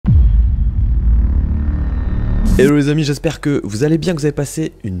Hello les amis, j'espère que vous allez bien, que vous avez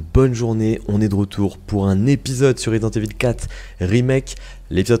passé une bonne journée. On est de retour pour un épisode sur Resident Evil 4 Remake.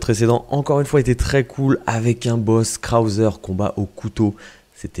 L'épisode précédent, encore une fois, était très cool avec un boss Krauser, combat au couteau.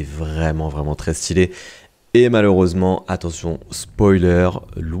 C'était vraiment très stylé. Et malheureusement, attention, spoiler,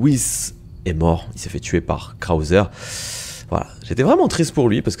 Luis est mort. Il s'est fait tuer par Krauser. Voilà, j'étais vraiment triste pour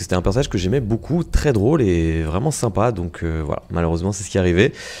lui parce que c'était un personnage que j'aimais beaucoup, très drôle et vraiment sympa. Donc voilà, malheureusement, c'est ce qui est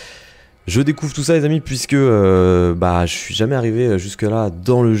arrivé. Je découvre tout ça les amis puisque je suis jamais arrivé jusque là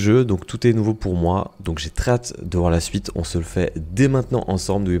dans le jeu, donc tout est nouveau pour moi, donc j'ai très hâte de voir la suite. On se le fait dès maintenant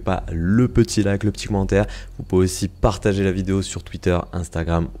ensemble. N'oubliez pas le petit like, le petit commentaire. Vous pouvez aussi partager la vidéo sur Twitter,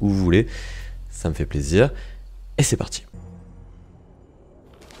 Instagram, où vous voulez, ça me fait plaisir. Et c'est parti.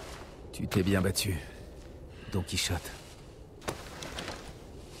 Tu t'es bien battu, Don Quichotte.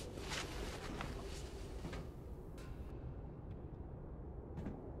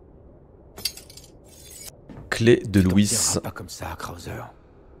 Clé de Louis. Pas comme ça, Krauser.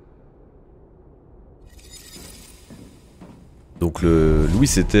 Donc Louis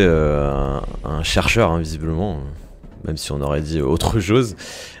était un chercheur hein, visiblement, même si on aurait dit autre chose.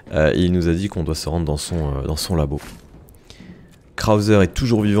 Il nous a dit qu'on doit se rendre dans son labo. Krauser est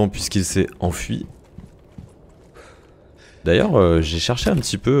toujours vivant puisqu'il s'est enfui. D'ailleurs j'ai cherché un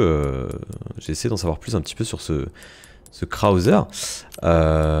petit peu, j'ai essayé d'en savoir plus un petit peu sur ce Krauser.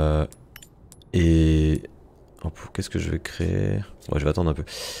 Et... qu'est-ce que je vais créer? Ouais, je vais attendre un peu.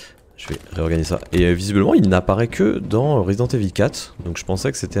 Je vais réorganiser ça. Et visiblement, il n'apparaît que dans Resident Evil 4. Donc je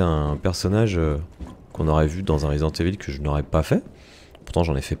pensais que c'était un personnage qu'on aurait vu dans un Resident Evil que je n'aurais pas fait. Pourtant,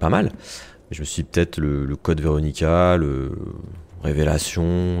 j'en ai fait pas mal. Mais je me suis dit peut-être le code Veronica, le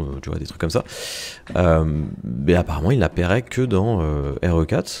Révélation, tu vois, des trucs comme ça. Mais apparemment, il n'apparaît que dans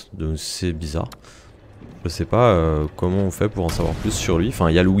RE4. Donc c'est bizarre. Je sais pas comment on fait pour en savoir plus sur lui. Enfin,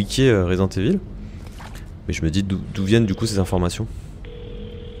 il y a le wiki Resident Evil. Mais je me dis d'où viennent du coup ces informations.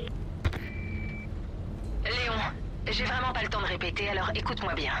 Léon, j'ai vraiment pas le temps de répéter, alors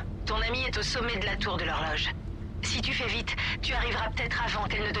écoute-moi bien. Ton ami est au sommet de la tour de l'horloge. Si tu fais vite, tu arriveras peut-être avant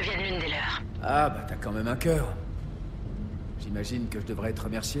qu'elle ne devienne l'une des leurs. Ah bah t'as quand même un cœur. J'imagine que je devrais être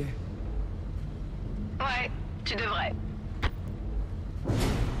remercié. Ouais, tu devrais.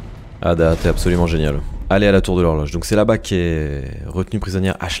 Ada, t'es absolument génial. Allez à la tour de l'horloge. Donc c'est là-bas qu'est retenue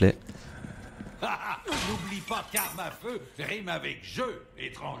prisonnière Ashley. N'oublie pas qu'arme à feu rime avec jeu,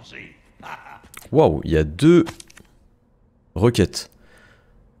 étranger. Waouh, il y a deux requêtes.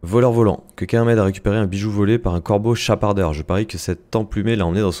 Voleur volant. Quelqu'un m'aide à récupérer un bijou volé par un corbeau chapardeur. Je parie que cet emplumé l'a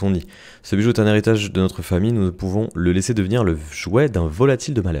emmené dans son nid. Ce bijou est un héritage de notre famille. Nous ne pouvons le laisser devenir le jouet d'un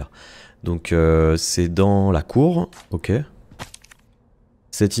volatile de malheur. Donc c'est dans la cour. Ok.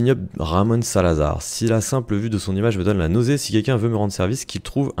 Cet ignoble Ramon Salazar. Si la simple vue de son image me donne la nausée, si quelqu'un veut me rendre service, qu'il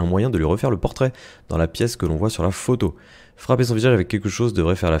trouve un moyen de lui refaire le portrait dans la pièce que l'on voit sur la photo. Frapper son visage avec quelque chose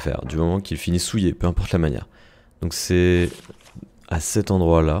devrait faire l'affaire, du moment qu'il finit souillé, peu importe la manière. Donc c'est à cet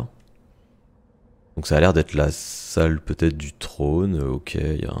endroit-là. Donc ça a l'air d'être la salle peut-être du trône. Ok, il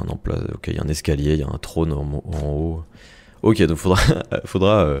y a il y a un escalier, il y a un trône en haut. Ok, donc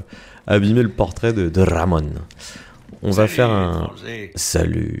faudra abîmer le portrait de Ramon. On va faire un...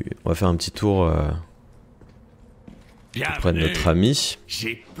 Salut. On va faire un petit tour auprès de notre ami.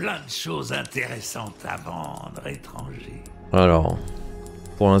 J'ai plein de choses intéressantes à vendre, étranger. Alors,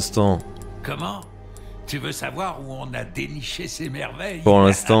 pour l'instant... Comment? Tu veux savoir où on a déniché ces merveilles? Pour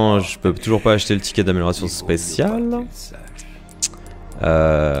l'instant, je peux toujours pas acheter le ticket d'amélioration spéciale.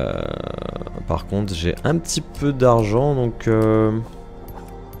 Par contre, j'ai un petit peu d'argent, donc...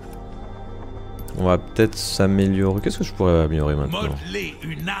 on va peut-être s'améliorer. Qu'est-ce que je pourrais améliorer maintenant? Modeler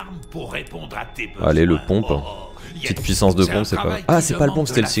une arme pour répondre à tes besoins. Allez, le pompe. Petite puissance de pompe, c'est pas... Ah, c'est pas le pompe,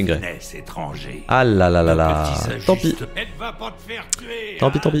 c'était le Stingray. Ah là là là là. Tant pis. Tant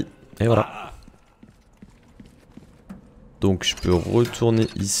pis. Et voilà. Donc, je peux retourner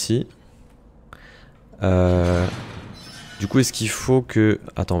ici. Du coup, est-ce qu'il faut que...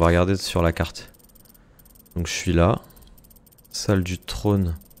 Attends, on va regarder sur la carte. Donc, je suis là. Salle du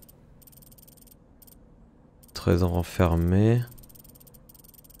trône. Trésor enfermé.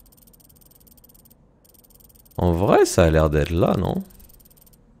 En vrai, ça a l'air d'être là, non?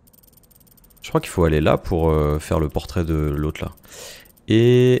 Je crois qu'il faut aller là pour faire le portrait de l'autre là.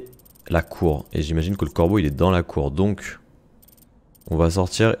 Et la cour. Et j'imagine que le corbeau il est dans la cour. Donc, on va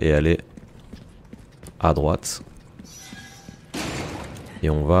sortir et aller à droite. Et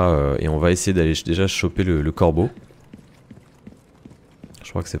on va essayer d'aller déjà choper le corbeau. Je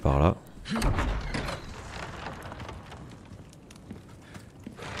crois que c'est par là.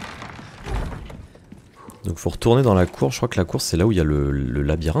 Donc faut retourner dans la cour, je crois que la cour c'est là où il y a le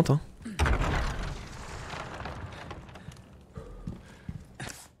labyrinthe hein.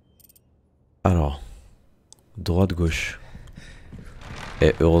 Alors, droite, gauche.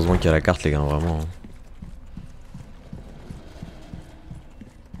 Et heureusement qu'il y a la carte, les gars, vraiment.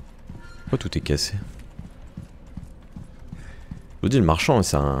 Pourquoi tout est cassé? Je vous dis, le marchand,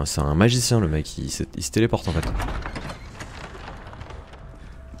 c'est un magicien, le mec. Il se téléporte en fait.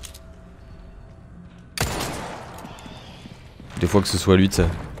 Des fois que ce soit lui, tu sais.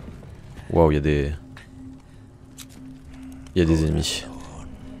 Waouh, il y a des. Il y a des ennemis.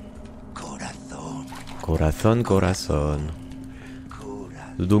 Corazon, corazon.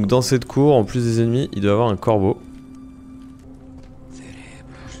 Donc dans cette cour, en plus des ennemis, il doit y avoir un corbeau.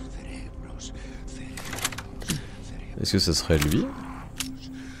 Est-ce que ce serait lui?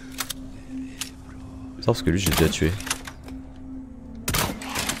 C'est parce que lui j'ai déjà tué.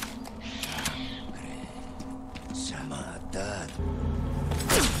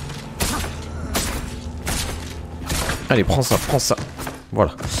 Allez, prends ça, prends ça.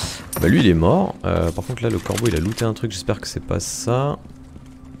 Voilà. Bah lui il est mort. Par contre là le corbeau il a looté un truc, j'espère que c'est pas ça.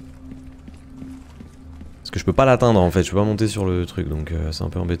 Parce que je peux pas l'atteindre en fait, je peux pas monter sur le truc donc c'est un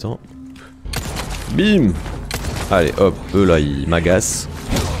peu embêtant. Bim! Allez hop, eux là ils m'agacent.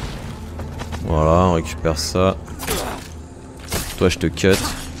 Voilà, on récupère ça. Toi je te cut.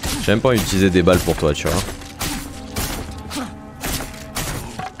 J'ai même pas utilisé des balles pour toi tu vois.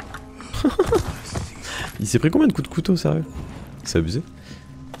 Il s'est pris combien de coups de couteau sérieux? C'est abusé.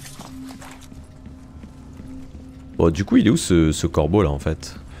 Bon du coup il est où ce corbeau là en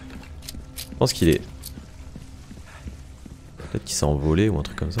fait? Je pense qu'il est... Peut-être qu'il s'est envolé ou un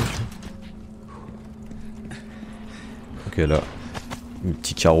truc comme ça. Ok là, un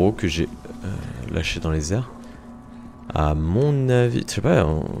petit carreau que j'ai lâché dans les airs. À mon avis, je sais pas,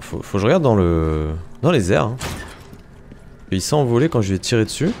 faut que je regarde dans les airs. Hein. Il s'est envolé quand je lui ai tiré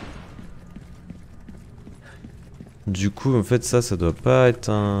dessus. Du coup en fait ça doit pas être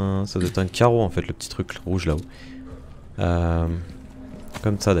un... Ça doit être un carreau en fait, le petit truc rouge là-haut.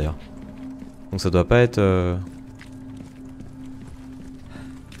 Comme ça d'ailleurs. Donc ça doit pas être... Je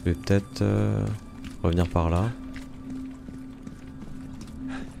vais peut-être revenir par là.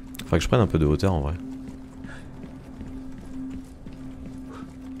 Faudrait que je prenne un peu de hauteur en vrai.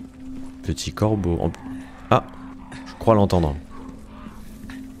 Petit corbeau. Ah, je crois l'entendre.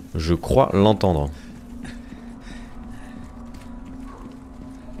 Je crois l'entendre.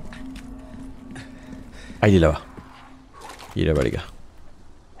 Ah, il est là-bas. Il est là-bas, les gars.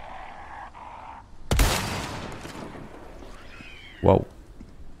 Waouh.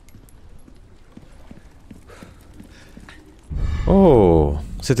 Oh,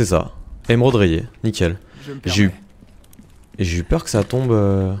 c'était ça. Émeraude rayée, nickel. J'ai eu peur que ça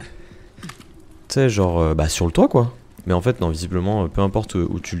tombe. Tu sais, genre bah sur le toit quoi. Mais en fait, non, visiblement, peu importe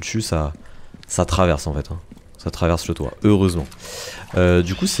où tu le tues, ça traverse en fait. Hein. Ça traverse le toit, heureusement.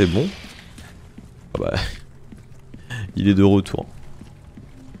 Du coup, c'est bon. Ah bah, il est de retour.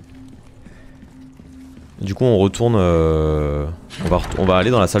 Du coup, on retourne. On va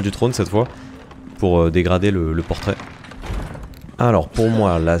aller dans la salle du trône cette fois pour dégrader le portrait. Alors, pour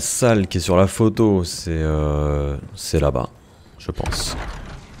moi, la salle qui est sur la photo, c'est là-bas, je pense.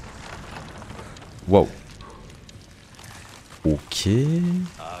 Waouh. Ok.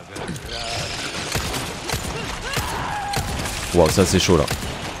 Waouh, ça c'est chaud là.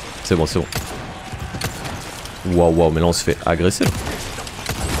 C'est bon, c'est bon. Waouh, waouh, mais là on se fait agresser là.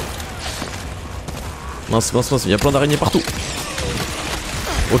 Mince, mince, mince, il y a plein d'araignées partout.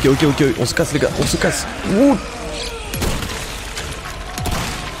 Ok, ok, ok, on se casse les gars, on se casse. Ouh.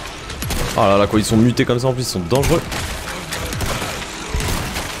 Oh là là, quoi, ils sont mutés comme ça en plus, ils sont dangereux.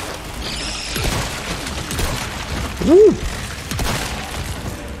 Ouh.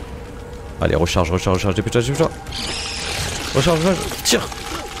 Allez, recharge, recharge, recharge, dépêche-toi, dépêche-toi. Recharge, recharge, tire.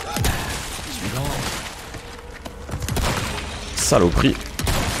 Saloperie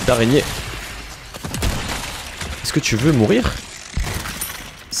d'araignée. Est-ce que tu veux mourir?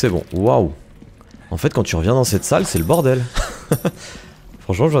 C'est bon, waouh. En fait, quand tu reviens dans cette salle, c'est le bordel.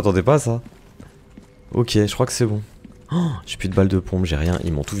 Franchement, je m'attendais pas à ça. Ok, je crois que c'est bon. Oh, j'ai plus de balles de pompe, j'ai rien.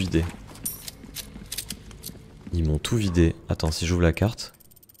 Ils m'ont tout vidé. Ils m'ont tout vidé. Attends, si j'ouvre la carte.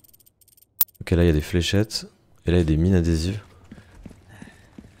 Ok, là il y a des fléchettes. Et là il y a des mines adhésives.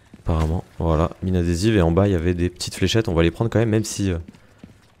 Apparemment, voilà, mine adhésive. Et en bas il y avait des petites fléchettes. On va les prendre quand même si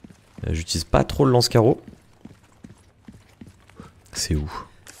j'utilise pas trop le lance-carreau. C'est où?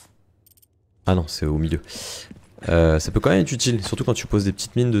 Ah non, c'est au milieu. Ça peut quand même être utile, surtout quand tu poses des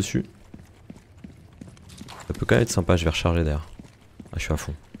petites mines dessus. Ça peut quand même être sympa, je vais recharger d'ailleurs. Ah, je suis à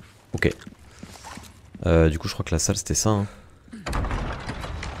fond. Ok. Du coup, je crois que la salle c'était ça. Hein.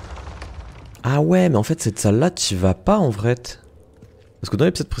 Ah ouais, mais en fait, cette salle-là, t'y vas pas en vrai. Parce que dans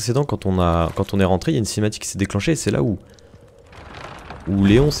l'épisode précédent, quand on est rentré, il y a une cinématique qui s'est déclenchée et c'est là où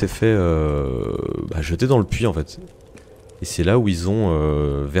Léon s'est fait jeter dans le puits en fait. Et c'est là où ils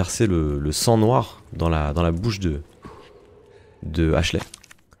ont versé le sang noir dans la bouche de Ashley.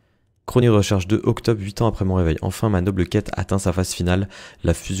 Chronique de recherche 2 octobre, 8 ans après mon réveil. Enfin, ma noble quête atteint sa phase finale,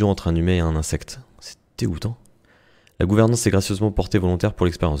 la fusion entre un humain et un insecte. C'est dégoûtant. La gouvernance est gracieusement portée volontaire pour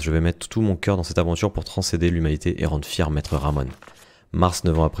l'expérience. Je vais mettre tout mon cœur dans cette aventure pour transcender l'humanité et rendre fier maître Ramon. Mars,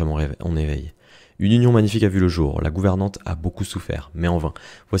 9 ans après mon éveil. Une union magnifique a vu le jour. La gouvernante a beaucoup souffert, mais en vain.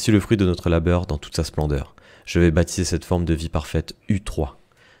 Voici le fruit de notre labeur dans toute sa splendeur. Je vais baptiser cette forme de vie parfaite U3,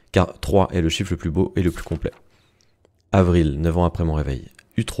 car 3 est le chiffre le plus beau et le plus complet. Avril, 9 ans après mon réveil.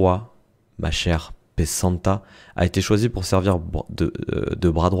 U3, ma chère Pesanta, a été choisie pour servir de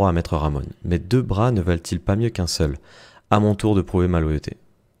bras droit à maître Ramon. Mais 2 bras ne valent-ils pas mieux qu'un seul? À mon tour de prouver ma loyauté.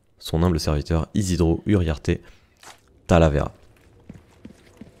 Son humble serviteur, Isidro Uriarte Talavera.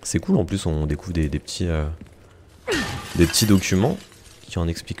 C'est cool, en plus on découvre des petits documents qui en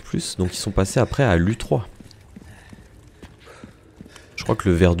expliquent plus. Donc ils sont passés après à l'U3. Je crois que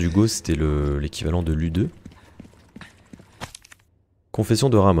le Verdugo c'était l'équivalent de l'U2. Confession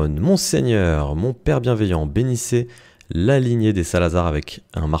de Ramon. Mon Seigneur, mon Père bienveillant, bénissez la lignée des Salazar avec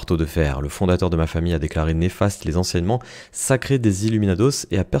un marteau de fer. Le fondateur de ma famille a déclaré néfastes les enseignements sacrés des Illuminados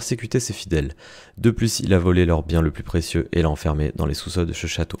et a persécuté ses fidèles. De plus, il a volé leur bien le plus précieux et l'a enfermé dans les sous-sols de ce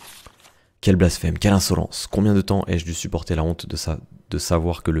château. Quel blasphème, quelle insolence! Combien de temps ai-je dû supporter la honte de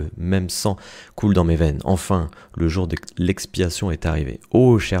savoir que le même sang coule dans mes veines? Enfin, le jour de l'expiation est arrivé.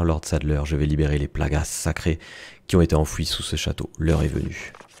 Oh, cher Lord Saddler, je vais libérer les plagas sacrés qui ont été enfouis sous ce château. L'heure est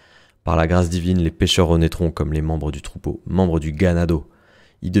venue. Par la grâce divine, les pécheurs renaîtront comme les membres du troupeau, membres du Ganados.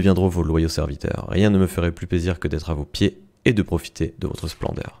 Ils deviendront vos loyaux serviteurs. Rien ne me ferait plus plaisir que d'être à vos pieds et de profiter de votre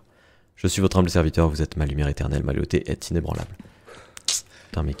splendeur. Je suis votre humble serviteur, vous êtes ma lumière éternelle, ma loyauté est inébranlable.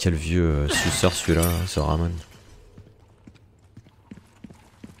 Putain, mais quel vieux suceur celui-là, ce Ramon.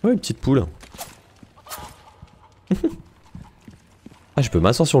 Ouais, une petite poule. Ah, je peux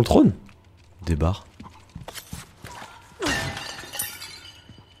m'asseoir sur le trône? Des barres.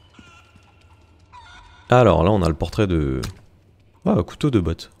 Alors là on a le portrait de... Ah, couteau de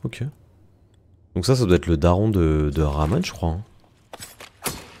botte, ok. Donc ça doit être le daron de Ramon je crois. Hein.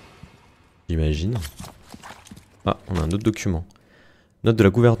 J'imagine. Ah, on a un autre document. Note de la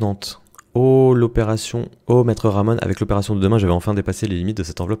gouvernante. Oh l'opération... Oh maître Ramon, avec l'opération de demain je vais enfin dépasser les limites de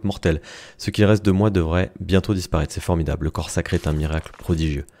cette enveloppe mortelle. Ce qu'il reste de moi devrait bientôt disparaître, c'est formidable. Le corps sacré est un miracle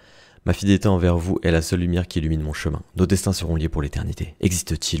prodigieux. Ma fidélité envers vous est la seule lumière qui illumine mon chemin. Nos destins seront liés pour l'éternité.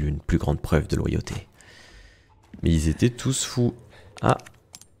 Existe-t-il une plus grande preuve de loyauté? Mais ils étaient tous fous. Ah,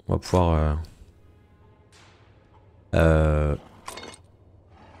 on va pouvoir...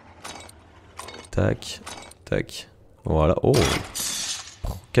 Tac, tac. Voilà, oh.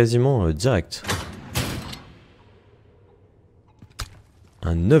 Quasiment direct.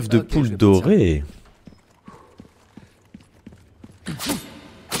 Un œuf de poule doré.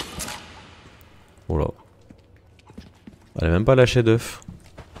 Oh là. Elle a même pas lâché d'œuf.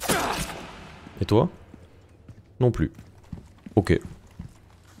 Et toi? Non plus. Ok.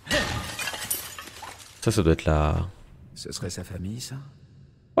 Ça doit être la... Ce serait sa famille, ça?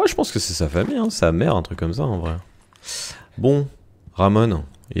 Ouais, je pense que c'est sa famille, hein, sa mère, un truc comme ça en vrai. Bon, Ramon,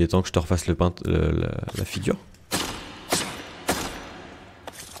 il est temps que je te refasse la figure.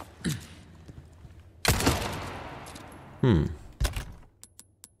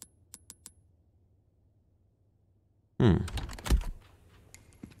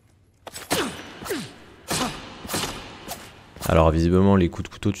 Alors visiblement les coups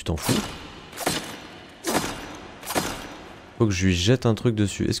de couteau tu t'en fous. Faut que je lui jette un truc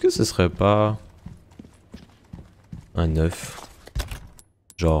dessus. Est-ce que ce serait pas un œuf?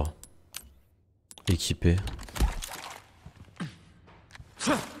 Genre équipé.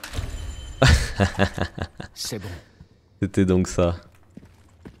 C'est bon. C'était donc ça.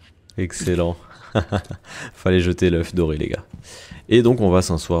 Excellent. Fallait jeter l'œuf doré les gars. Et donc on va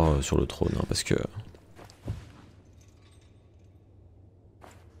s'asseoir sur le trône hein, parce que...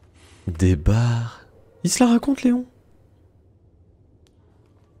 Des barres. Il se la raconte Léon.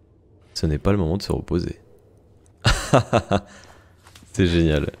 Ce n'est pas le moment de se reposer. C'est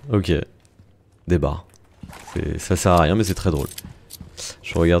génial. Ok. Des barres. Ça sert à rien mais c'est très drôle.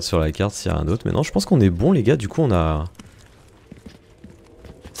 Je regarde sur la carte s'il y a rien d'autre. Mais non je pense qu'on est bon les gars. Du coup on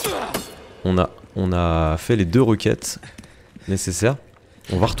a fait les 2 requêtes nécessaires.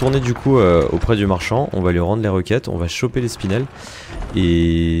 On va retourner du coup auprès du marchand. On va lui rendre les requêtes. On va choper les spinels.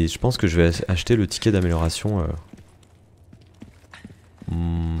 Et je pense que je vais acheter le ticket d'amélioration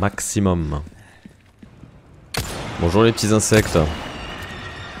maximum. Bonjour les petits insectes.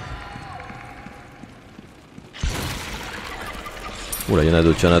 Oula, y'en a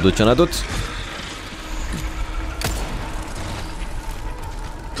d'autres, y'en a d'autres, y'en a d'autres.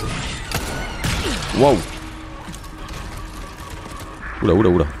 Waouh. Oula, oula,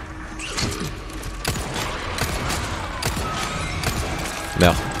 oula.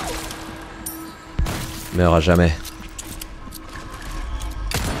 Meurs. Meurs à jamais.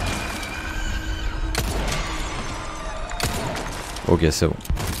 Ok, c'est bon.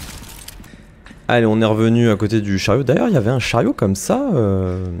 Allez, on est revenu à côté du chariot. D'ailleurs, il y avait un chariot comme ça,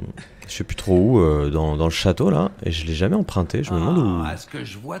 je sais plus trop où, dans le château là, et je l'ai jamais emprunté. Je me demande où. À ce que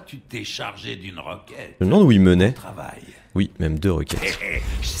je vois, tu t'es chargé d'une requête. Je me demande où il menait. Travail. Oui, même 2 requêtes.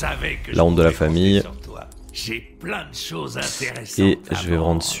 Je savais que La honte de la famille. J'ai plein de choses intéressantes. Et je vais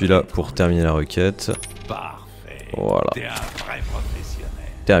rendre celui-là pour terminer la requête. Parfait. Voilà. T'es un vrai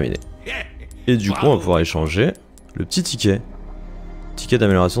professionnel. Terminé. Et du coup, on va pouvoir échanger le petit ticket. Ticket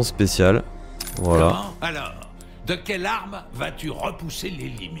d'amélioration spéciale. Voilà. Comment? Alors, de quelle arme vas-tu repousser les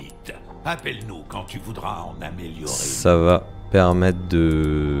limites? Appelle-nous quand tu voudras en améliorer. Ça va permettre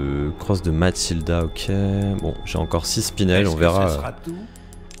de... Cross de Mathilda, ok. Bon, j'ai encore 6 spinels, on verra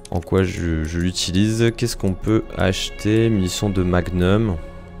en quoi je l'utilise. Qu'est-ce qu'on peut acheter? Munitions de Magnum.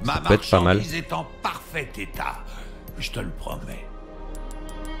 Ça peut être pas mal. Est en parfait état, je te le promets.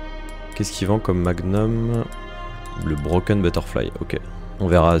 Qu'est-ce qu'il vend comme Magnum? Le Broken Butterfly, ok. On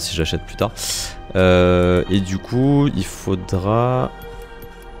verra si j'achète plus tard. Et du coup, il faudra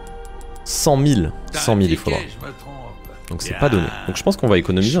 100 000. 100 000 il faudra. Donc c'est pas donné. Donc je pense qu'on va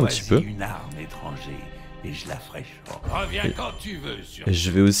économiser un petit peu. Une arme étranger et je la ferai chaud. Reviens quand tu veux. Et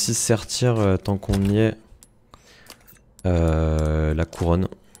je vais aussi sortir, tant qu'on y est, la couronne.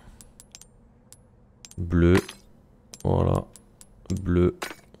 Bleu. Voilà. Bleu.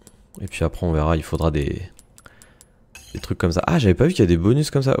 Et puis après on verra, il faudra des trucs comme ça. Ah, j'avais pas vu qu'il y a des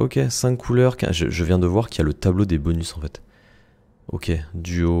bonus comme ça. Ok, 5 couleurs. Je viens de voir qu'il y a le tableau des bonus en fait. Ok,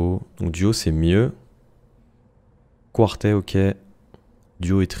 duo. Donc duo c'est mieux. Quartet, ok.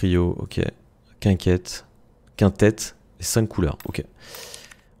 Duo et trio, ok. Quinquette. Quintette. Et 5 couleurs, ok.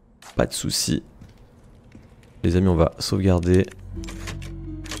 Pas de soucis. Les amis, on va sauvegarder.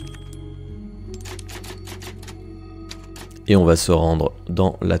 Et on va se rendre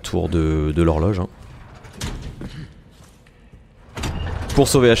dans la tour de l'horloge. Hein. Pour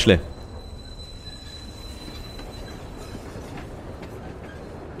sauver Ashley.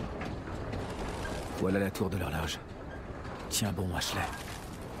 Voilà la tour de l'horloge. Tiens bon, Ashley.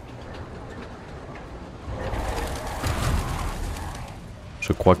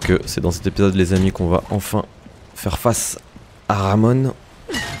 Je crois que c'est dans cet épisode, les amis, qu'on va enfin faire face à Ramon.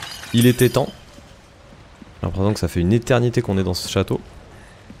 Il était temps. J'ai l'impression que ça fait une éternité qu'on est dans ce château.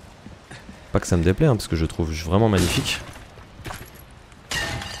 Pas que ça me déplaît, hein, parce que je trouve vraiment magnifique.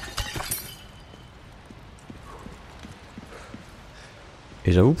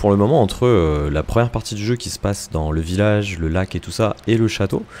 Et j'avoue, pour le moment, entre la première partie du jeu qui se passe dans le village, le lac et tout ça, et le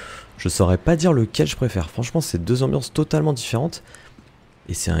château, je saurais pas dire lequel je préfère. Franchement, c'est deux ambiances totalement différentes.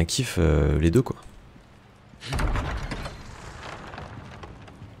 Et c'est un kiff, les deux, quoi.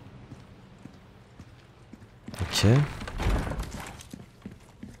 Ok.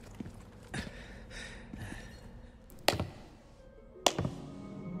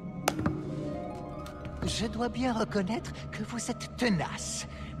 Je dois bien reconnaître que vous êtes tenace,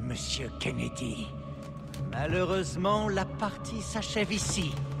 Monsieur Kennedy. Malheureusement, la partie s'achève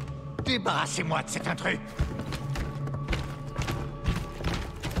ici. Débarrassez-moi de cet intrus.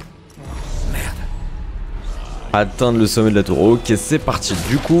 Merde. Atteindre le sommet de la tour. Ok, c'est parti.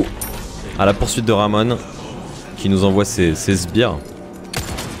 Du coup, à la poursuite de Ramon, qui nous envoie ses sbires.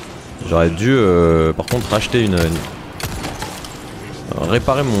 J'aurais dû, par contre, racheter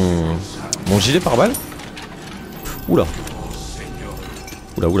réparer mon gilet pare-balles. Oula.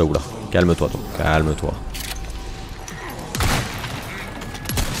 Oula, oula, oula. Calme-toi, toi. Calme-toi.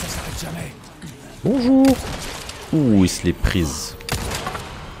 Bonjour. Ouh, il se l'est prise.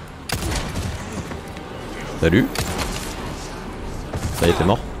 Salut. Ça y est, t'es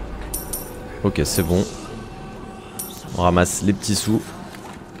mort. Ok, c'est bon. On ramasse les petits sous.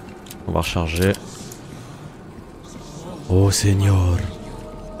 On va recharger. Oh, Seigneur.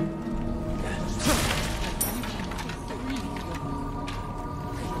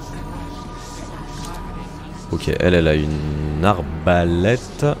 Ok, elle a une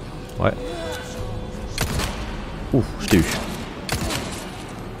arbalète. Ouais. Ouh, je t'ai eu.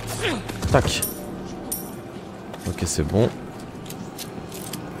 Tac. Ok, c'est bon.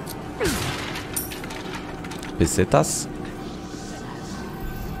 Pesetas.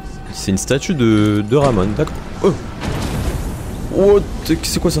 C'est une statue de Ramon, d'accord. Oh,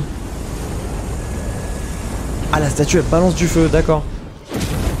 c'est quoi ça? Ah, la statue elle balance du feu, d'accord.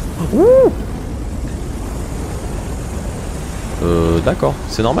 Ouh. D'accord,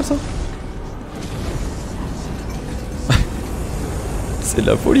 c'est normal ça. C'est de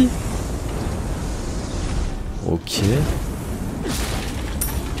la folie. Ok.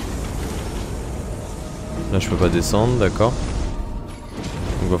 Là je peux pas descendre, d'accord.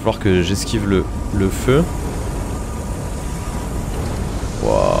 Donc va falloir que j'esquive le feu.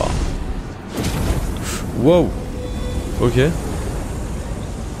 Waouh. Wow. Ok.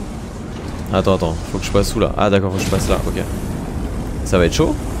 Attends, faut que je passe où là? Ah d'accord, faut que je passe là, ok. Ça va être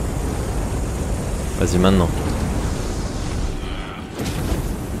chaud. Vas-y maintenant.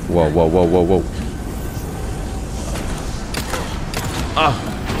 Waouh. Ah.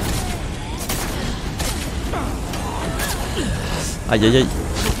 Aïe.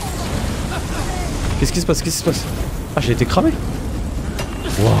 Qu'est-ce qui se passe? Ah, j'ai été cramé.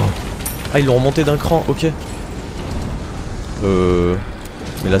 Waouh. Ah, ils l'ont remonté d'un cran, ok.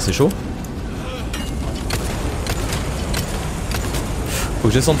 Mais là c'est chaud. Faut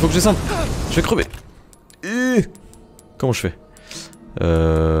que je descende. Je vais crever. Comment je fais?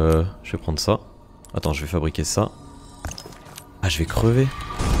 Je vais prendre ça. Attends, je vais fabriquer ça. Ah, je vais crever.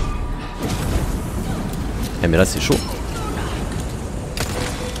 Eh mais là c'est chaud.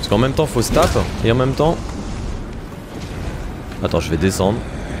 Parce qu'en même temps faut se taper. Et en même temps... Attends, je vais descendre.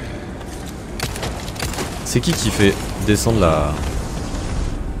 C'est qui fait descendre la...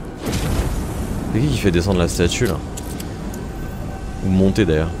 C'est qui fait descendre la statue là? Ou monter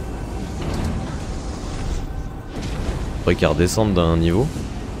d'ailleurs. Faudrait qu'elle redescende d'un niveau.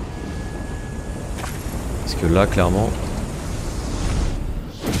 Parce que là clairement...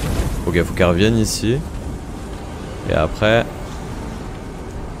 Ok, faut qu'elle revienne ici. Et après...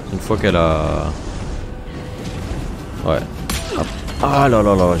 Une fois qu'elle a... Ouais. Ah là,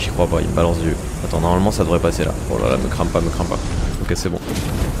 j'y crois pas, il me balance du... Attends, normalement ça devrait passer là. Oh là là, me crame pas. Ok, c'est bon.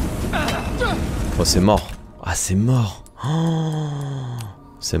 Oh, c'est mort. Ah, c'est mort. Oh,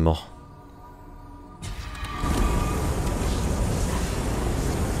 c'est mort.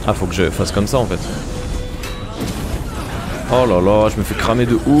 Ah, faut que je fasse comme ça en fait. Oh là là, je me fais cramer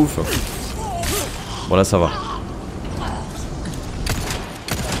de ouf. Bon là ça va.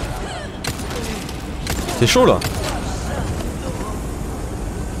 C'est chaud là.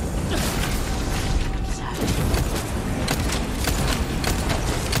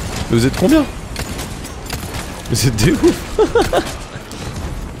 Vous êtes combien? Vous êtes des ouf.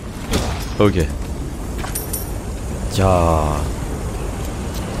 Ok. Tiens.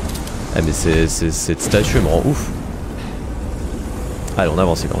 Eh mais cette statue elle me rend ouf. Allez, on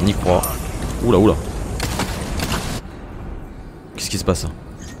avance les gars, on y croit. Oula. Qu'est-ce qui se passe là?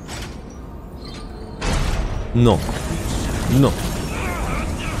 Non.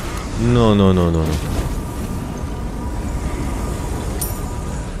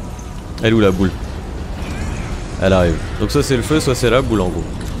 Elle est où la boule? Elle arrive. Donc soit c'est le feu, soit c'est la boule en gros.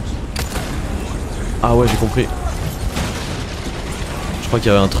 Ah ouais, j'ai compris. Je crois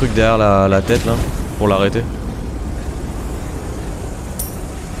qu'il y avait un truc derrière la tête là, pour l'arrêter.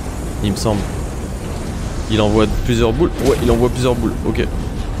 Il me semble. Il envoie plusieurs boules. Ouais, il envoie plusieurs boules, ok.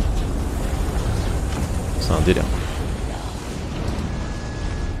 C'est un délire.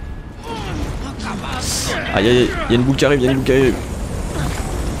 Aïe, il y a une boule qui arrive,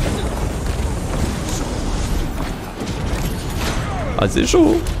 Ah, c'est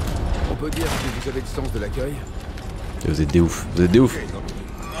chaud. On peut dire que vous avez le sens de l'accueil. Vous êtes des ouf,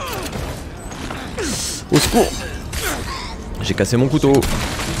 Au secours. J'ai cassé mon couteau.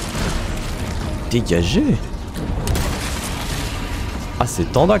 Dégagez. Ah,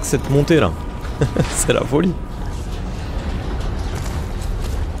 c'est tendax cette montée là. C'est la folie.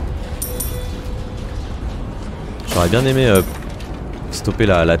 J'aurais bien aimé stopper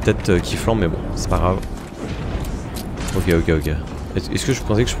la tête qui flambe, mais bon, c'est pas grave. Ok. Est-ce que je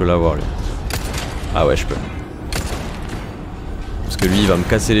pensais que je peux l'avoir lui? Ah ouais, je peux. Parce que lui il va me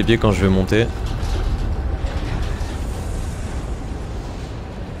casser les pieds quand je vais monter.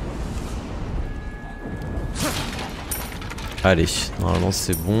 Allez, normalement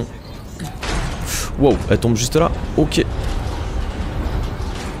c'est bon. Wow, elle tombe juste là. Ok.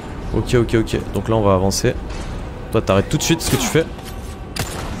 Donc là on va avancer. Toi t'arrêtes tout de suite ce que tu fais.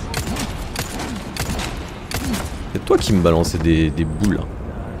 C'est toi qui me balançais des boules là.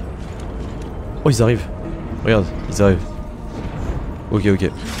 Oh, ils arrivent. Regarde, ils arrivent.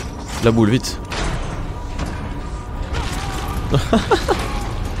 Ok. La boule, vite.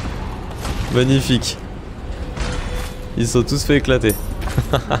 Magnifique. Ils se sont tous fait éclater.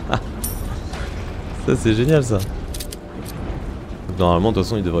 Ça c'est génial ça. Donc, normalement de toute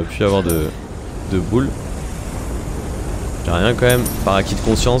façon il devrait plus y avoir de boules. J'ai rien quand même, par acquis de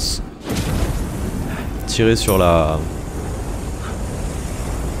conscience. Tirer sur la...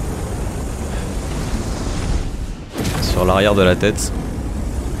 sur l'arrière de la tête.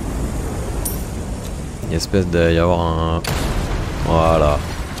 Il espèce d'y avoir un... Voilà.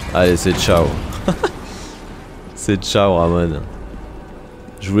 Allez, c'est ciao. C'est ciao, Ramon.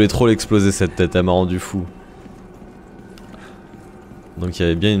 Je voulais trop l'exploser cette tête, elle m'a rendu fou. Donc il y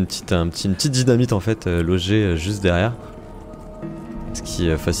avait bien une petite dynamite en fait logée juste derrière. Ce qui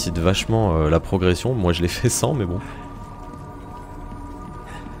facilite vachement la progression. Moi je l'ai fait sans, mais bon.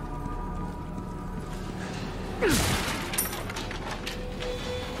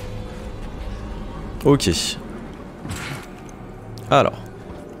 Ok. Alors.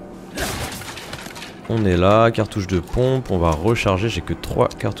 On est là, cartouche de pompe, on va recharger, j'ai que 3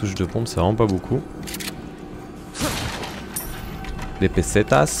 cartouches de pompe, c'est vraiment pas beaucoup. Des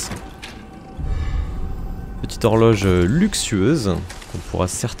pesetas. Petite horloge luxueuse qu'on pourra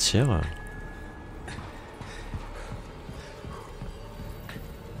sertir.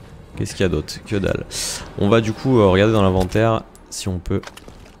 Qu'est-ce qu'il y a d'autre? Que dalle. On va du coup regarder dans l'inventaire si on peut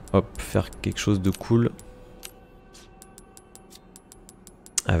hop, faire quelque chose de cool.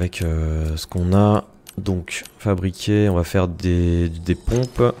 Avec ce qu'on a. Donc fabriquer, on va faire des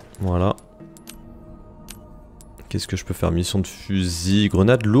pompes, voilà. Qu'est-ce que je peux faire? Munitions de fusil,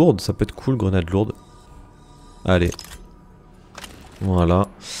 grenade lourde, ça peut être cool, grenade lourde. Allez. Voilà.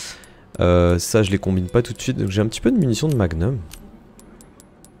 Ça je les combine pas tout de suite, donc j'ai un petit peu de munitions de magnum.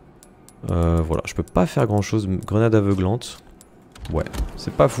 Voilà, je peux pas faire grand chose, grenade aveuglante. Ouais,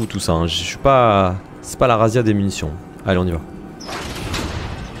 c'est pas fou tout ça, hein. Je suis pas... C'est pas la razzia des munitions. Allez, on y va.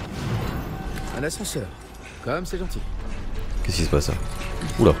 Un ascenseur. Quand même, c'est gentil. Qu'est-ce qui se passe là?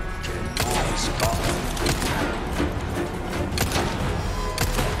 Oula.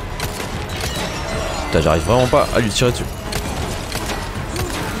 Putain, j'arrive vraiment pas à lui tirer dessus.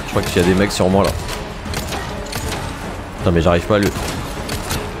 Je crois qu'il y a des mecs sur moi là. Putain, mais j'arrive pas à le...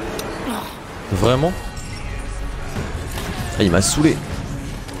 Vraiment? Ah, il m'a saoulé.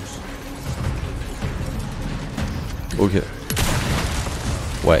 Ok.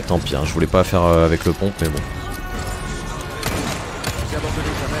 Ouais, tant pis, hein, je voulais pas faire avec le pompe, mais bon.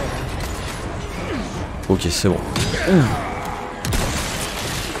 Ok, c'est bon.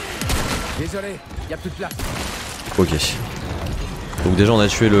 Désolé, y a plus de place. Ok. Donc déjà on a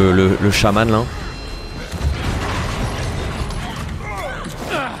tué le chaman là.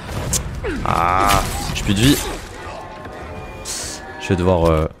 Ah, j'ai plus de vie. Je vais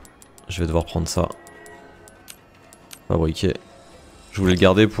devoir prendre ça. Fabriquer. Je voulais le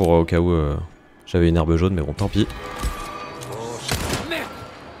garder pour au cas où j'avais une herbe jaune, mais bon, tant pis. Merde!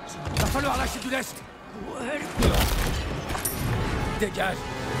 Va falloir lâcher du lest! Dégage!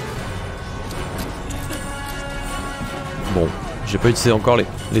 Bon, j'ai pas utilisé encore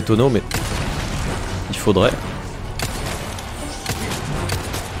les tonneaux, mais il faudrait.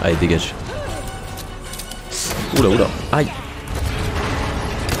 Allez, dégage. Oula, oula, aïe.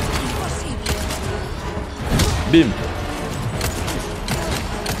 Bim.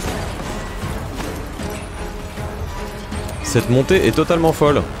 Cette montée est totalement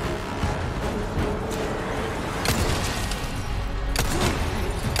folle.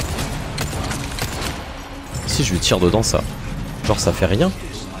 Si je lui tire dedans ça, genre ça fait rien.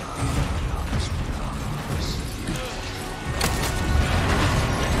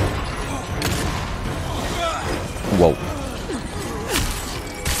 Waouh.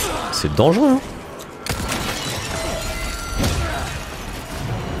 C'est dangereux hein.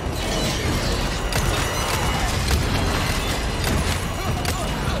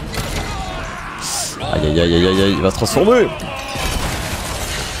 Aïe aïe aïe aïe aïe, il va se transformer.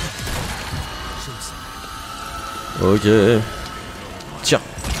 Ok. Tiens.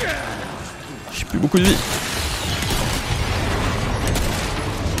 J'ai plus beaucoup de vie.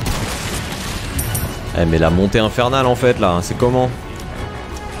 Eh mais la montée infernale en fait là, c'est comment?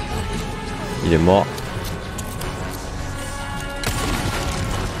 Il est mort.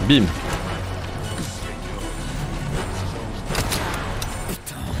 Bim.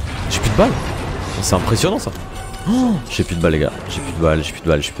 J'ai plus de balles. C'est impressionnant ça. Oh, j'ai plus de balles les gars. J'ai plus de balles, j'ai plus de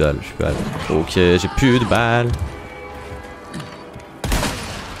balles, j'ai plus de balles, j'ai plus de balles. Ok, j'ai plus de balles.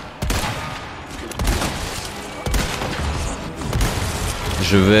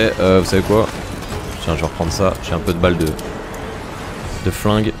 Je vais, vous savez quoi? Tiens, je vais reprendre ça. J'ai un peu de balles de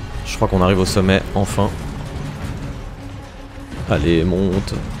flingue. Je crois qu'on arrive au sommet, enfin. Allez,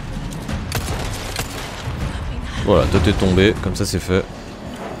 monte. Voilà, toi t'es tombé, comme ça c'est fait.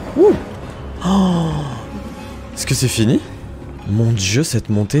 Ouh. Oh. Est-ce que c'est fini? Mon dieu, cette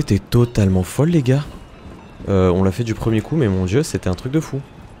montée était totalement folle les gars. On l'a fait du premier coup, mais mon dieu, c'était un truc de fou.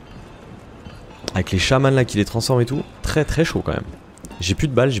 Avec les chamans là qui les transforment et tout, très très chaud quand même. J'ai plus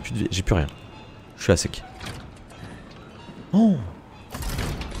de balles, j'ai plus de vie, j'ai plus rien. Je suis à sec. Oh.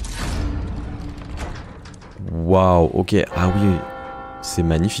 Waouh, ok, ah oui, c'est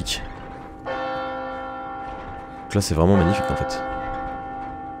magnifique. Donc là c'est vraiment magnifique en fait.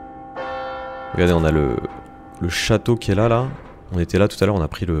 Regardez, on a le château qui est là. On était là tout à l'heure, on a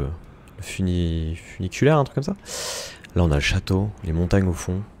pris le funiculaire, un truc comme ça. Là on a le château, les montagnes au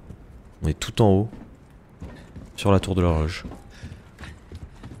fond. On est tout en haut. Sur la tour de l'horloge.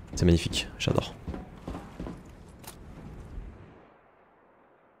 C'est magnifique, j'adore.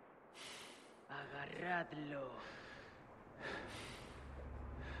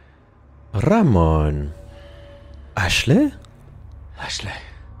 Ramon. Ashley? Ashley.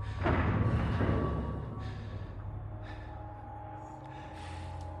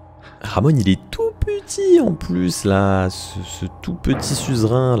 Ramon il est tout petit en plus là, ce tout petit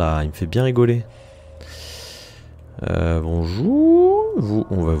suzerain là, il me fait bien rigoler. Bonjour, vous,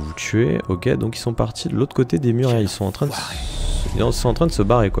 on va vous tuer, ok, donc ils sont partis de l'autre côté des murs, ils sont en train de se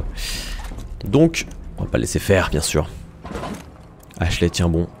barrer quoi. Donc, on va pas laisser faire bien sûr. Ashley tiens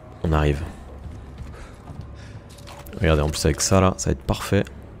bon, on arrive. Regardez en plus avec ça là, ça va être parfait.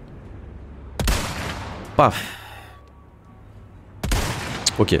 Paf.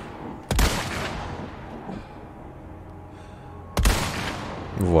 Ok.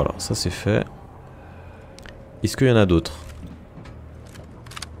 Voilà, ça c'est fait. Est-ce qu'il y en a d'autres?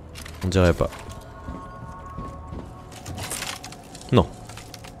 On dirait pas. Non.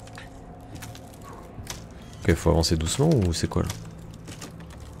 Ok, faut avancer doucement ou c'est quoi là?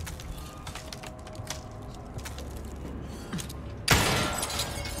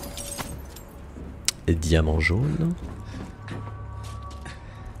 Et diamant jaune.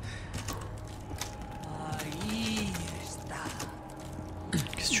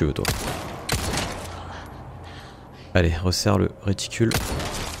 Qu'est-ce que tu veux toi? Allez, resserre le réticule.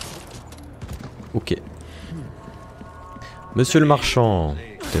 Ok. Monsieur le marchand.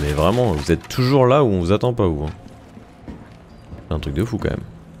 Putain, mais vraiment, vous êtes toujours là où on vous attend pas vous. Hein. C'est un truc de fou quand même.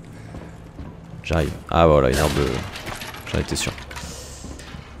 J'arrive. Ah voilà, une herbe. J'en étais sûr.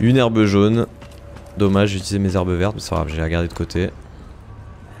 Une herbe jaune. Dommage, j'ai utilisé mes herbes vertes, mais c'est pas grave, j'ai regardé de côté.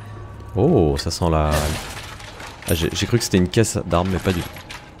 Oh, ça sent la... Ah, j'ai cru que c'était une caisse d'armes, mais pas du tout.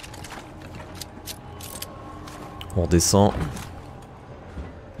 On redescend.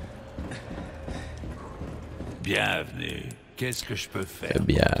 Bienvenue. Qu'est-ce que je peux faire?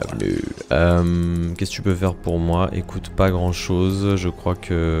 Bienvenue. Qu'est-ce que tu peux faire pour moi? Écoute, pas grand chose. Je crois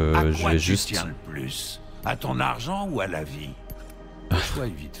que je vais juste... tiens le plus? À ton argent ou à la vie? Le choix est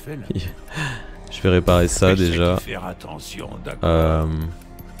vite fait là. Je vais réparer ça déjà. Faire attention, d'accord.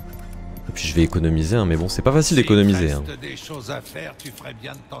 Et puis je vais économiser, hein, mais bon, c'est pas facile d'économiser. Hein. Des choses à faire, tu ferais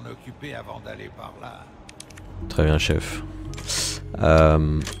bien de t'en occuper avant d'aller par là. Très bien, chef.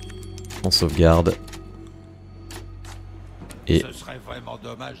 On sauvegarde. Et... Ce serait vraiment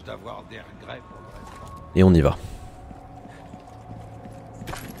dommage d'avoir des regrets. Et on y va.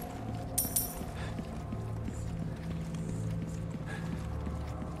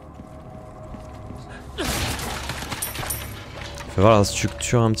 Fais voir la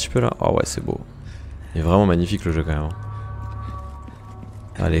structure un petit peu là. Oh ouais, c'est beau. Il est vraiment magnifique le jeu quand même.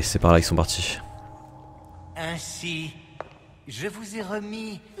 Allez, c'est par là qu'ils sont partis. Ainsi, je vous ai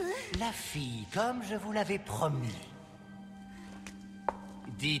remis la fille comme je vous l'avais promis.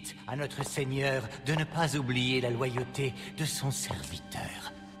 Dites à notre Seigneur de ne pas oublier la loyauté de son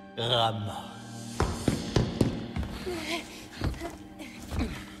serviteur, Ramon.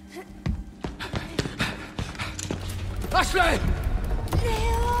 Ashley!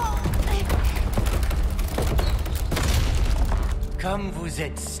 Comme vous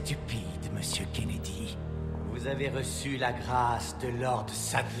êtes stupide, Monsieur Kennedy, vous avez reçu la grâce de Lord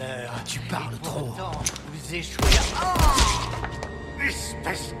Saddler. Tu parles trop. Vous échouez à... Oh,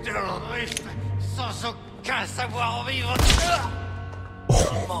 espèce de russe, sans aucun savoir-vivre.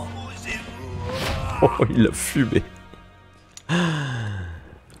 Comment osez-vous? Oh, il a fumé.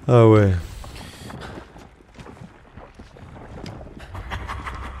 Ah ouais.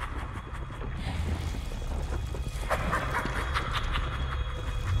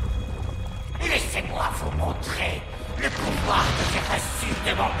 Laissez-moi vous montrer le pouvoir que j'ai reçu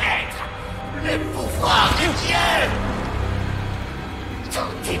de mon maître, le pouvoir de Dieu.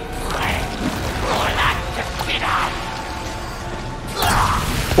 Tout est prêt pour l'acte final.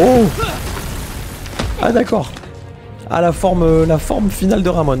 Oh! Ah d'accord. Ah la forme finale de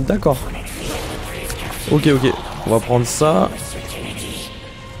Ramon, d'accord. Ok, on va prendre ça.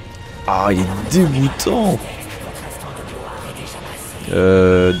 Ah il est dégoûtant.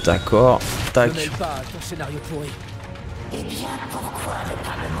 D'accord. Tac. Ne mêle pas à ton scénario pourri.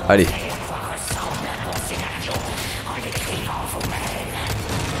 Allez.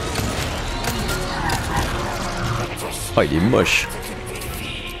 Oh, il est moche.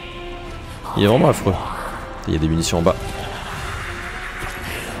 Il est vraiment affreux. Il y a des munitions en bas.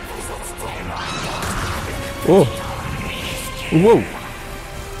 Oh. Wow.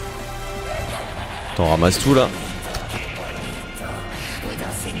 T'en ramasses tout là.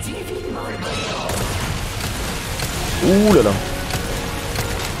 Ouh là là.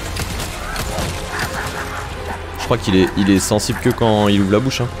 Je crois qu'il est sensible que quand il ouvre la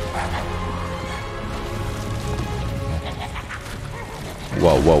bouche. Hein.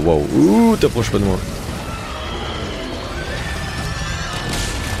 Waouh, waouh, waouh. Ouh, t'approches pas de moi.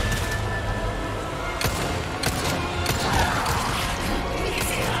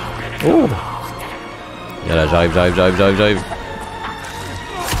 Oh. Là, j'arrive.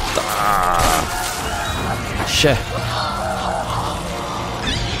 Ah. Chais.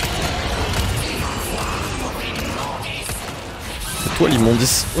 C'est toi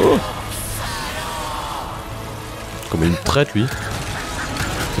l'immondice. Oh. Comme une traite lui.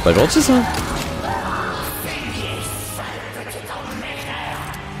 C'est pas gentil ça.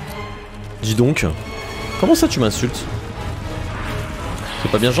 Dis donc. Comment ça tu m'insultes?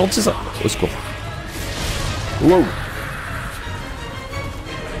 C'est pas bien gentil ça. Au secours. Wow.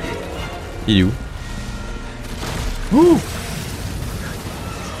 Il est où? Oh.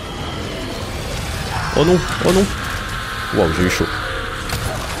 Oh non, oh non. Waouh, j'ai eu chaud.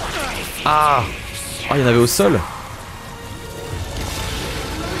 Ah. Ah, il y en avait au sol.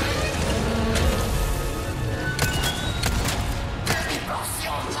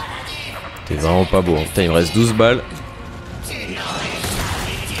 T'es vraiment pas beau. Hein. Putain, il me reste 12 balles.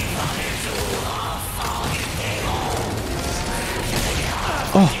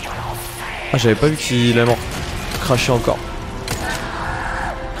 Oh. Ah, j'avais pas vu qu'il a mort. Craché encore.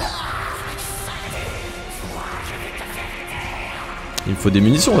 Il me faut des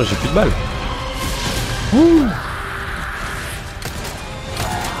munitions là, j'ai plus de balles. Ouh.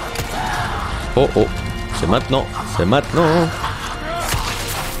 Oh oh, c'est maintenant, c'est maintenant.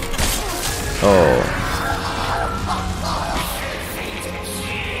 Oh.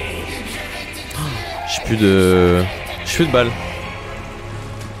 J'ai plus de balles.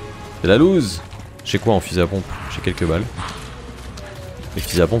 C'est la loose. J'ai quoi en fusil à pompe? J'ai quelques balles. Les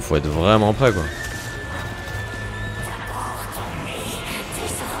fusils à pompe, faut être vraiment prêt quoi.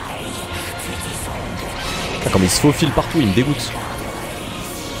 Ah, comme il se faufile partout, il me dégoûte.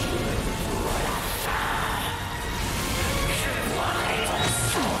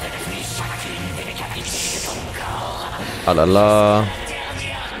 Ah là là.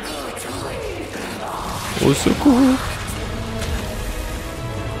 Au secours.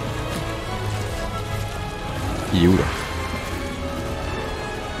 Il est où là?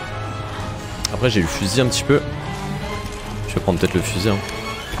 Après j'ai eu le fusil un petit peu. Je vais prendre peut-être le fusil hein.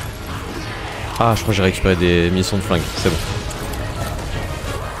 Ah je crois que j'ai récupéré des munitions de flingue, c'est bon.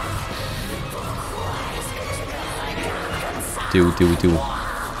 T'es où?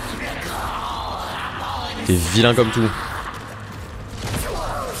 T'es vilain comme tout.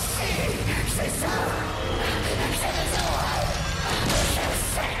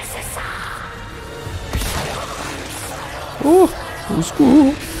 Oh, au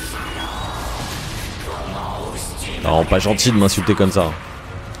secours. Non, pas gentil de m'insulter comme ça.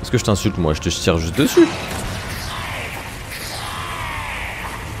 Est-ce que je t'insulte moi? Je te tire juste dessus.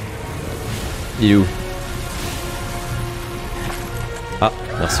 Il est où? Ah,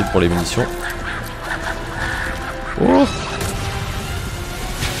 merci pour les munitions. Oh.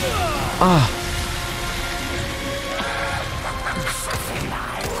 Ah.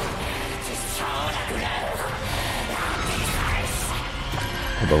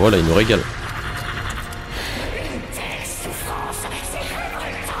 Oh bah voilà, il nous régale.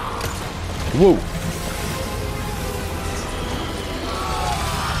 Wow.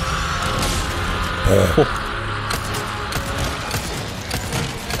 Oh.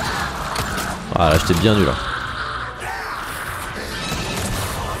 Ah là j'étais bien nul là.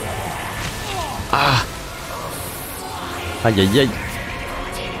 Ah. Aïe aïe aïe.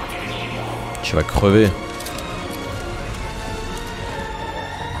 Tu vas crever.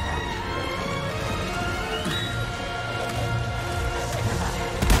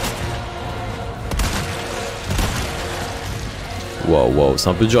 Waouh waouh, c'est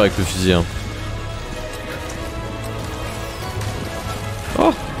un peu dur avec le fusil hein.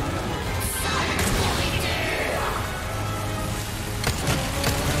 Oh.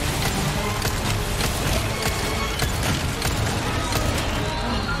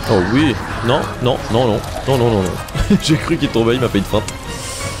 Oh oui. Non, non, non, non. Non, non, non, non. J'ai cru qu'il tombait, il m'a fait une feinte.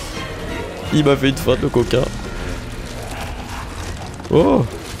 Il m'a fait une feinte, le coquin. Oh.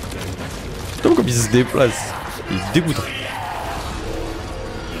 Putain, comme il se déplace. Il est dégoûtant.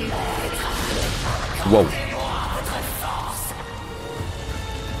 Waouh.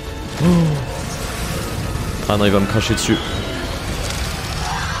 Oh. Ah non, il va me cracher dessus.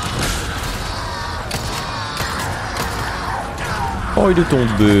 Oh, il est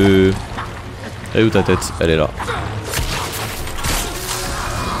tombé. Elle est où ta tête? Elle est là.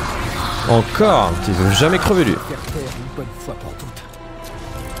 Encore. Ils ont jamais crevé lui.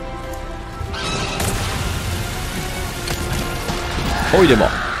 Oh, il est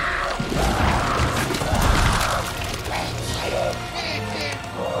mort.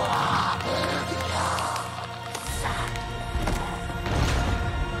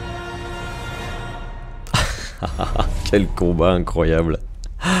 Quel combat incroyable.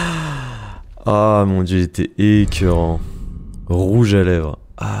 Ah mon dieu, il était écœurant. Rouge à lèvres.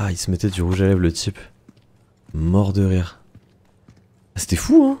 Ah, il se mettait du rouge à lèvres le type. Mort de rire. C'était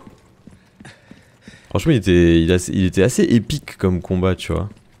fou hein. Franchement il était assez épique comme combat tu vois.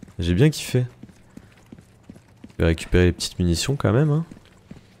 J'ai bien kiffé. Je vais récupérer les petites munitions quand même hein.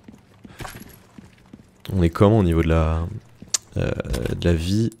 On est comment au niveau de la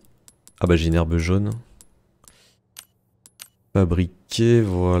vie? Ah bah j'ai une herbe jaune. Fabriquer,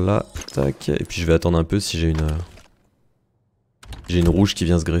 voilà, tac. Et puis je vais attendre un peu si j'ai une rouge qui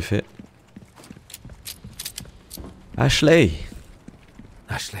vient se greffer. Ashley!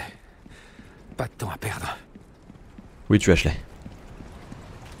 Ashley, pas de temps à perdre. Oui, tu es Ashley.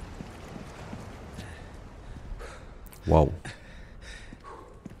 Waouh. Je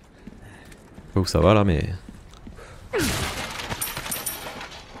sais pas où ça va là, mais.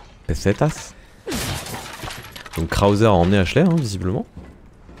 Pesetas. Donc Krauser a emmené Ashley, hein, visiblement.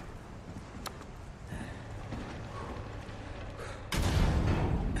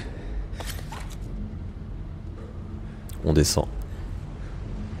 On descend.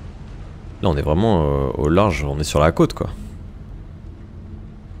 Là on est vraiment au large, on est sur la côte quoi.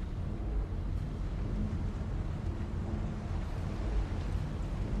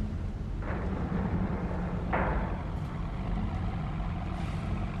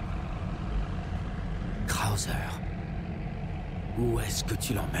 Krauser, où est-ce que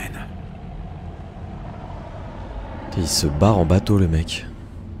tu l'emmènes? Il se barre en bateau le mec.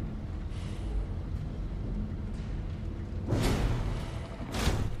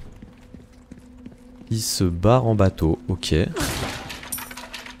 Il se barre en bateau, ok.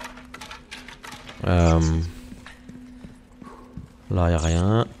 Là y'a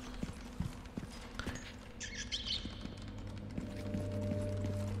rien.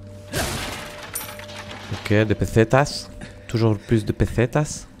 Ok, des pesetas. Toujours plus de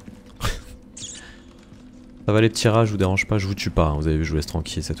pesetas. Ça va les tirages, je vous dérange pas, je vous tue pas. Hein. Vous avez vu, je vous laisse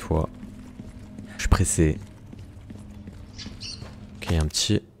tranquille cette fois. Je suis pressé. Ok, un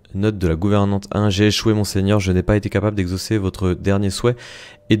petit... Note de la gouvernante 1. J'ai échoué, monseigneur. Je n'ai pas été capable d'exaucer votre dernier souhait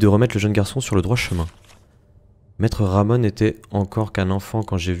et de remettre le jeune garçon sur le droit chemin. Maître Ramon n'était encore qu'un enfant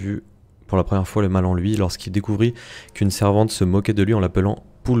quand j'ai vu pour la première fois le mal en lui, lorsqu'il découvrit qu'une servante se moquait de lui en l'appelant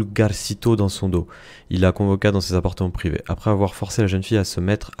Pulgarcito dans son dos. Il la convoqua dans ses appartements privés. Après avoir forcé la jeune fille à se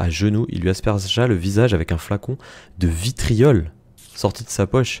mettre à genoux, il lui aspergea le visage avec un flacon de vitriol sorti de sa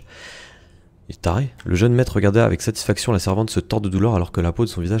poche. Il est taré. Le jeune maître regardait avec satisfaction la servante se tordre de douleur alors que la peau de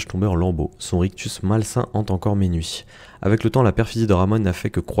son visage tombait en lambeaux. Son rictus malsain hante encore mes nuits. Avec le temps, la perfidie de Ramon n'a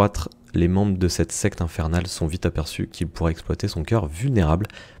fait que croître. Les membres de cette secte infernale sont vite aperçus qu'ils pourraient exploiter son cœur vulnérable,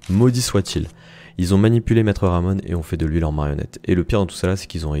 maudit soit-il. Ils ont manipulé Maître Ramon et ont fait de lui leur marionnette. Et le pire dans tout cela, c'est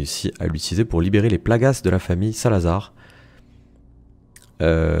qu'ils ont réussi à l'utiliser pour libérer les Plagas de la famille Salazar.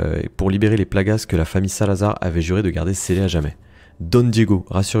 Pour libérer les Plagas que la famille Salazar avait juré de garder scellés à jamais. Don Diego,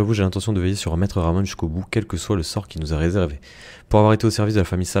 rassurez-vous, j'ai l'intention de veiller sur Maître Ramon jusqu'au bout, quel que soit le sort qui nous a réservé. Pour avoir été au service de la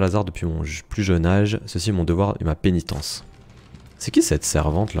famille Salazar depuis mon plus jeune âge, ceci est mon devoir et ma pénitence. C'est qui cette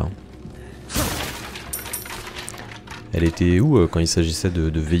servante là? Elle était où quand il s'agissait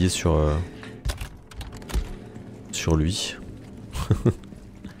de veiller sur lui?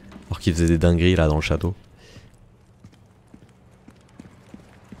 Alors qu'il faisait des dingueries là dans le château.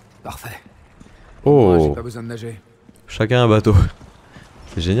 Parfait. Oh, Moi, j'ai pas besoin de nager. Chacun un bateau.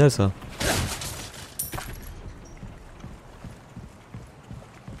 C'est génial ça.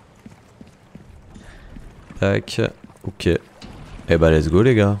 Tac. Ok. Eh bah let's go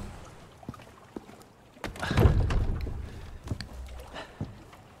les gars.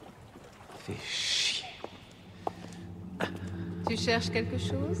 Fais chier. Tu cherches quelque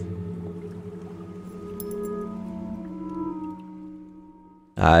chose?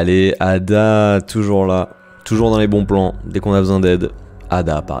 Allez, Ada, toujours là. Toujours dans les bons plans. Dès qu'on a besoin d'aide,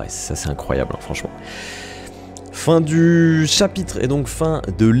 Ada apparaît. Ça, c'est incroyable, hein, franchement. Fin du chapitre et donc fin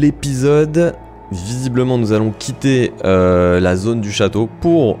de l'épisode. Visiblement, nous allons quitter la zone du château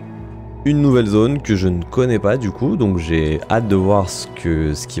pour une nouvelle zone que je ne connais pas du coup. Donc j'ai hâte de voir ce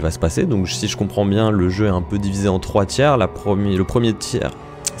qui va se passer. Donc si je comprends bien, le jeu est un peu divisé en 3 tiers. Le premier tiers,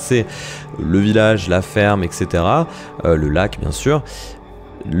 c'est le village, la ferme, etc. Le lac, bien sûr.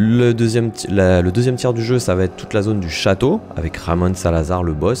 Le deuxième tiers du jeu, ça va être toute la zone du château, avec Ramon Salazar,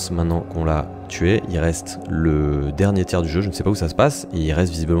 le boss. Maintenant qu'on l'a tué, il reste le dernier tiers du jeu, je ne sais pas où ça se passe. Et il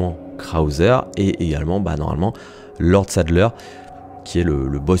reste visiblement Krauser et également, normalement, Lord Saddler, qui est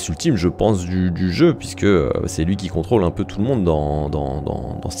le boss ultime, je pense, du jeu, puisque c'est lui qui contrôle un peu tout le monde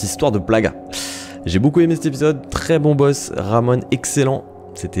dans cette histoire de Plagas. J'ai beaucoup aimé cet épisode, très bon boss, Ramon excellent.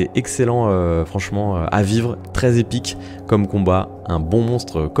 C'était excellent, franchement, à vivre, très épique comme combat, un bon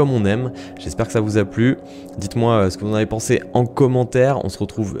monstre comme on aime. J'espère que ça vous a plu. Dites-moi ce que vous en avez pensé en commentaire. On se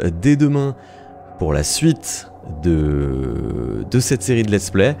retrouve dès demain pour la suite de cette série de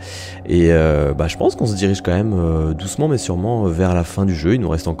let's play. Et je pense qu'on se dirige quand même doucement mais sûrement vers la fin du jeu. Il nous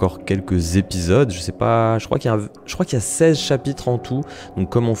reste encore quelques épisodes. Je sais pas, je crois qu'il y a 16 chapitres en tout. Donc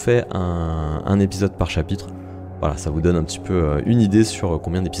comme on fait un épisode par chapitre, voilà, ça vous donne un petit peu une idée sur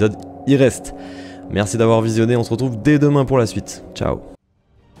combien d'épisodes il reste. Merci d'avoir visionné, on se retrouve dès demain pour la suite. Ciao.